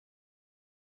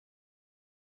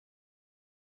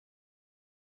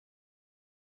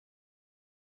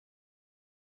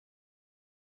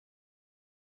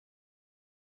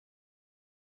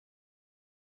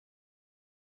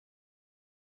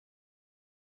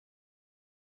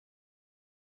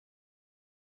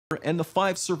and the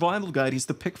 5 Survival Guide. He's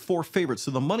the pick 4 favorite,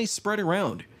 so the money's spread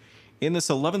around in this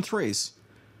 11th race.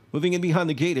 Moving in behind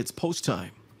the gate, it's post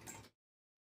time.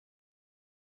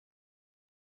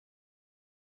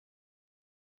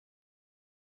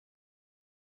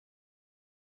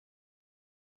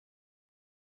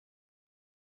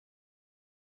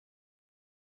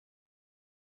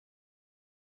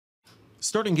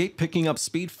 Starting gate picking up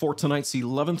speed for tonight's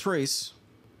 11th race.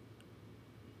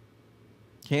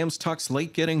 Cam's Tuck's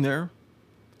late getting there.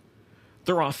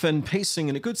 They're off and pacing,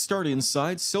 and a good start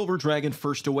inside. Silver Dragon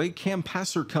first away. Cam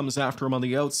Passer comes after him on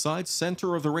the outside.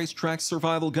 Center of the racetrack,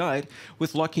 Survival Guide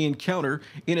with Lucky Encounter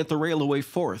in at the railway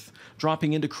fourth.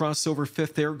 Dropping into crossover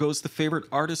fifth, there goes the favorite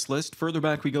Artist List. Further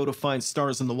back we go to find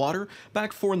Stars in the Water.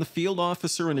 Back four in the field,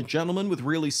 Officer and a Gentleman with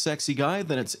Really Sexy Guy.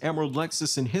 Then it's Emerald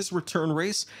Lexus in his return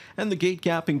race. And the gate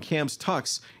gap in Cam's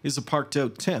Tux is a parked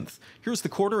out 10th. Here's the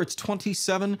quarter. It's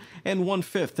 27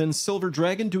 1/5. And Silver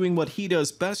Dragon doing what he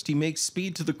does best. He makes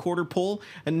speed to the quarter pole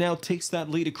and now takes that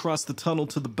lead across the tunnel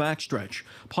to the backstretch.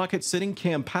 Pocket sitting,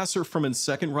 Cam Passer from in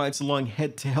second rides along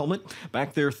head to helmet.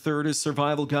 Back there third is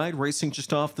Survival Guide. Racing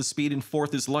just off the speed in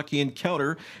fourth is Lucky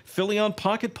Encounter. Filly on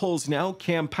pocket poles now.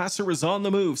 Cam Passer is on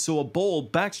the move, so a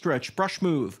bold backstretch brush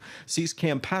move sees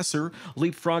Cam Passer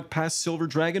leapfrog past Silver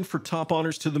Dragon for top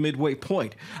honors to the midway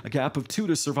point. A gap of 2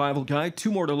 to Survival Guide, 2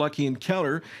 more to Lucky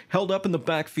Encounter. Held up in the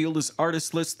backfield is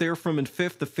Artist List there from in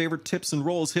fifth. The favorite Tips and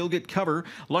Rolls. He'll get cover.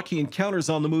 Lucky Encounter's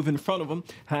on the move in front of him.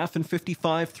 Half and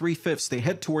 55 3/5. They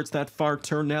head towards that far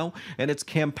turn now, and it's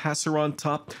Cam Passer on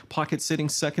top. Pocket sitting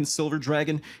second, Silver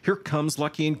Dragon. Here comes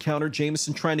Lucky Encounter.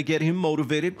 Jameson trying to get him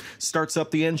motivated. Starts up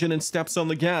the engine and steps on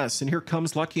the gas. And here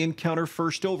comes Lucky Encounter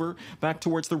first over. Back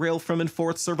towards the rail from in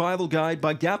fourth, Survival Guide.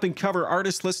 By gap and cover,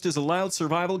 Artist List is allowed.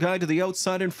 Survival Guide to the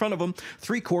outside in front of him.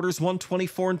 3/4,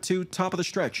 124 2. Top of the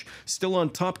stretch. Still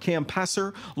on top, Cam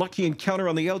Passer. Lucky Encounter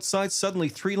on the outside. Suddenly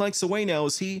 3 lengths away now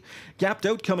as he gapped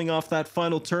out coming off that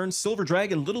final turn. Silver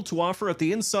Dragon little to offer at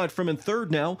the inside from in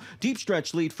third now. Deep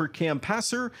stretch lead for Cam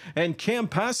Passer, and Cam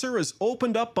Passer is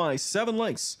opened up by 7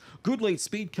 lengths. Good late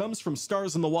speed comes from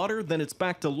Stars in the Water. Then it's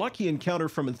back to Lucky Encounter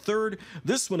from in third.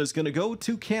 This one is going to go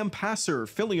to Cam Passer.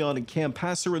 Philion and Cam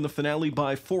Passer in the finale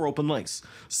by 4 open lengths.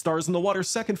 Stars in the Water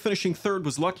second, finishing third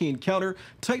was Lucky Encounter.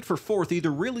 Tight for fourth,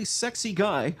 either Really Sexy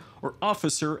Guy or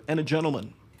Officer and a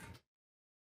Gentleman.